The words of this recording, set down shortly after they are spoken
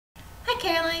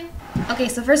Caroline. Okay,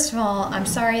 so first of all, I'm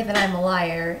sorry that I'm a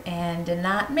liar and did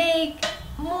not make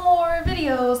more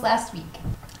videos last week.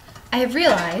 I have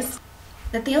realized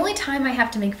that the only time I have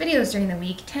to make videos during the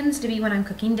week tends to be when I'm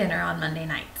cooking dinner on Monday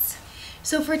nights.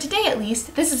 So for today at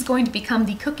least, this is going to become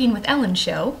the Cooking with Ellen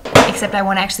show, except I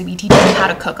won't actually be teaching you how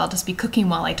to cook, I'll just be cooking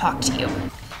while I talk to you.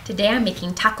 Today I'm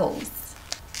making tacos,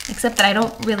 except that I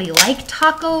don't really like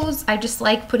tacos, I just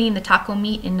like putting the taco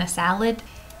meat in a salad,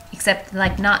 except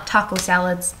like not taco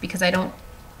salads because I don't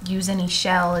use any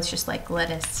shell, it's just like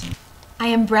lettuce. I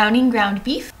am browning ground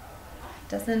beef.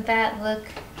 Doesn't that look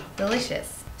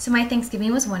delicious? So my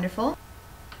Thanksgiving was wonderful.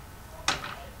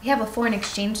 We have a foreign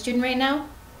exchange student right now.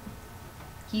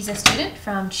 He's a student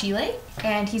from Chile,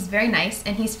 and he's very nice,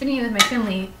 and he's fitting in with my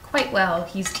family quite well.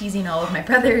 He's teasing all of my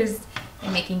brothers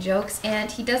and making jokes, and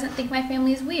he doesn't think my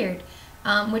family is weird,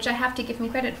 which I have to give him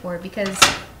credit for because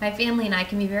my family and I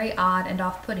can be very odd and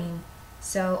off-putting.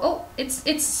 So, oh,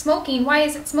 it's smoking. Why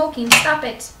is it smoking? Stop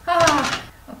it. Ah,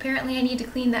 apparently I need to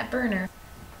clean that burner.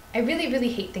 I really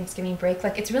hate Thanksgiving break.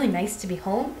 Like, it's really nice to be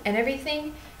home and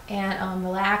everything and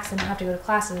relax and not have to go to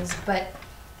classes, but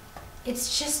it's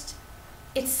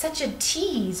such a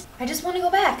tease. I just want to go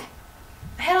back.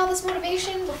 I had all this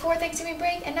motivation before Thanksgiving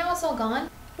break and now it's all gone.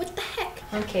 What the heck?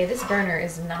 Okay, this burner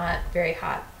is not very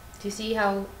hot. Do you see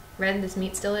how red this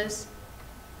meat still is?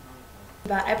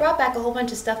 But I brought back a whole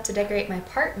bunch of stuff to decorate my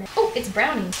apartment. Oh, it's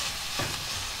brownie.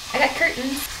 I got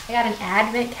curtains. I got an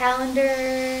advent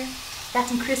calendar. Got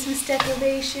some Christmas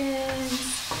decorations.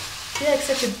 I feel like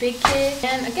such a big kid.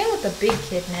 And again with the big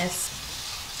kidness.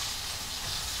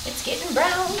 It's getting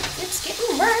brown. It's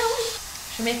getting brown.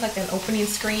 Should make like an opening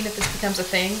screen if this becomes a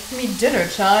thing. Me dinner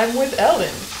time with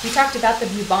Ellen. We talked about the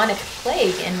bubonic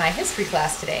plague in my history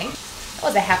class today. That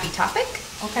was a happy topic.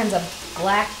 All kinds of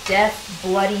black death,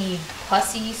 bloody,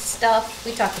 pussy stuff.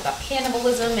 We talked about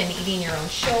cannibalism and eating your own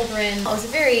children. It was a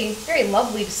very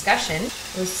lovely discussion.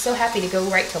 I was so happy to go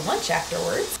right to lunch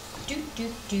afterwards.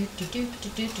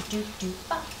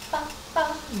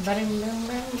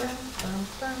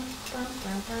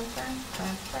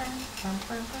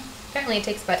 Apparently it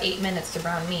takes about 8 minutes to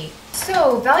brown meat.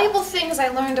 So, valuable things I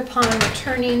learned upon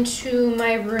returning to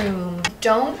my room.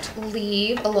 Don't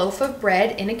leave a loaf of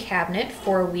bread in a cabinet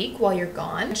for a week while you're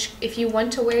gone. If you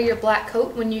want to wear your black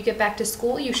coat when you get back to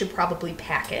school, you should probably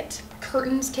pack it.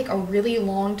 Curtains take a really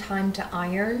long time to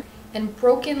iron, and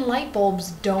broken light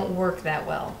bulbs don't work that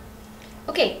well.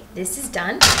 Okay, this is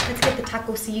done. Let's get the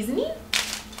taco seasoning.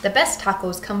 The best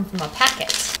tacos come from a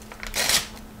packet.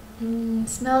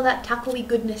 Smell that taco-y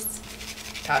goodness.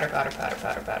 Powder.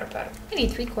 I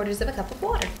need 3/4 cup of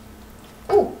water.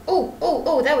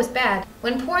 Oh, that was bad.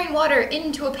 When pouring water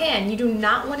into a pan, you do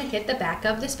not want to hit the back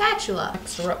of the spatula.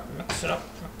 Mix it up.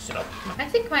 I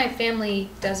think my family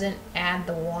doesn't add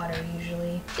the water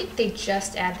usually. I think they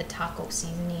just add the taco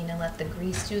seasoning and let the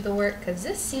grease do the work, because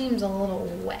this seems a little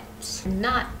wet.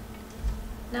 Not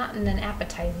in an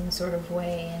appetizing sort of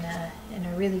way, in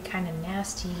a really kind of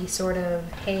nasty sort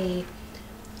of, hey,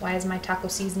 why is my taco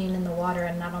seasoning in the water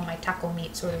and not on my taco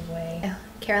meat sort of way.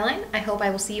 Caroline, I hope I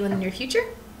will see you in the near future,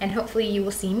 and hopefully you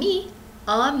will see me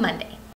on Monday.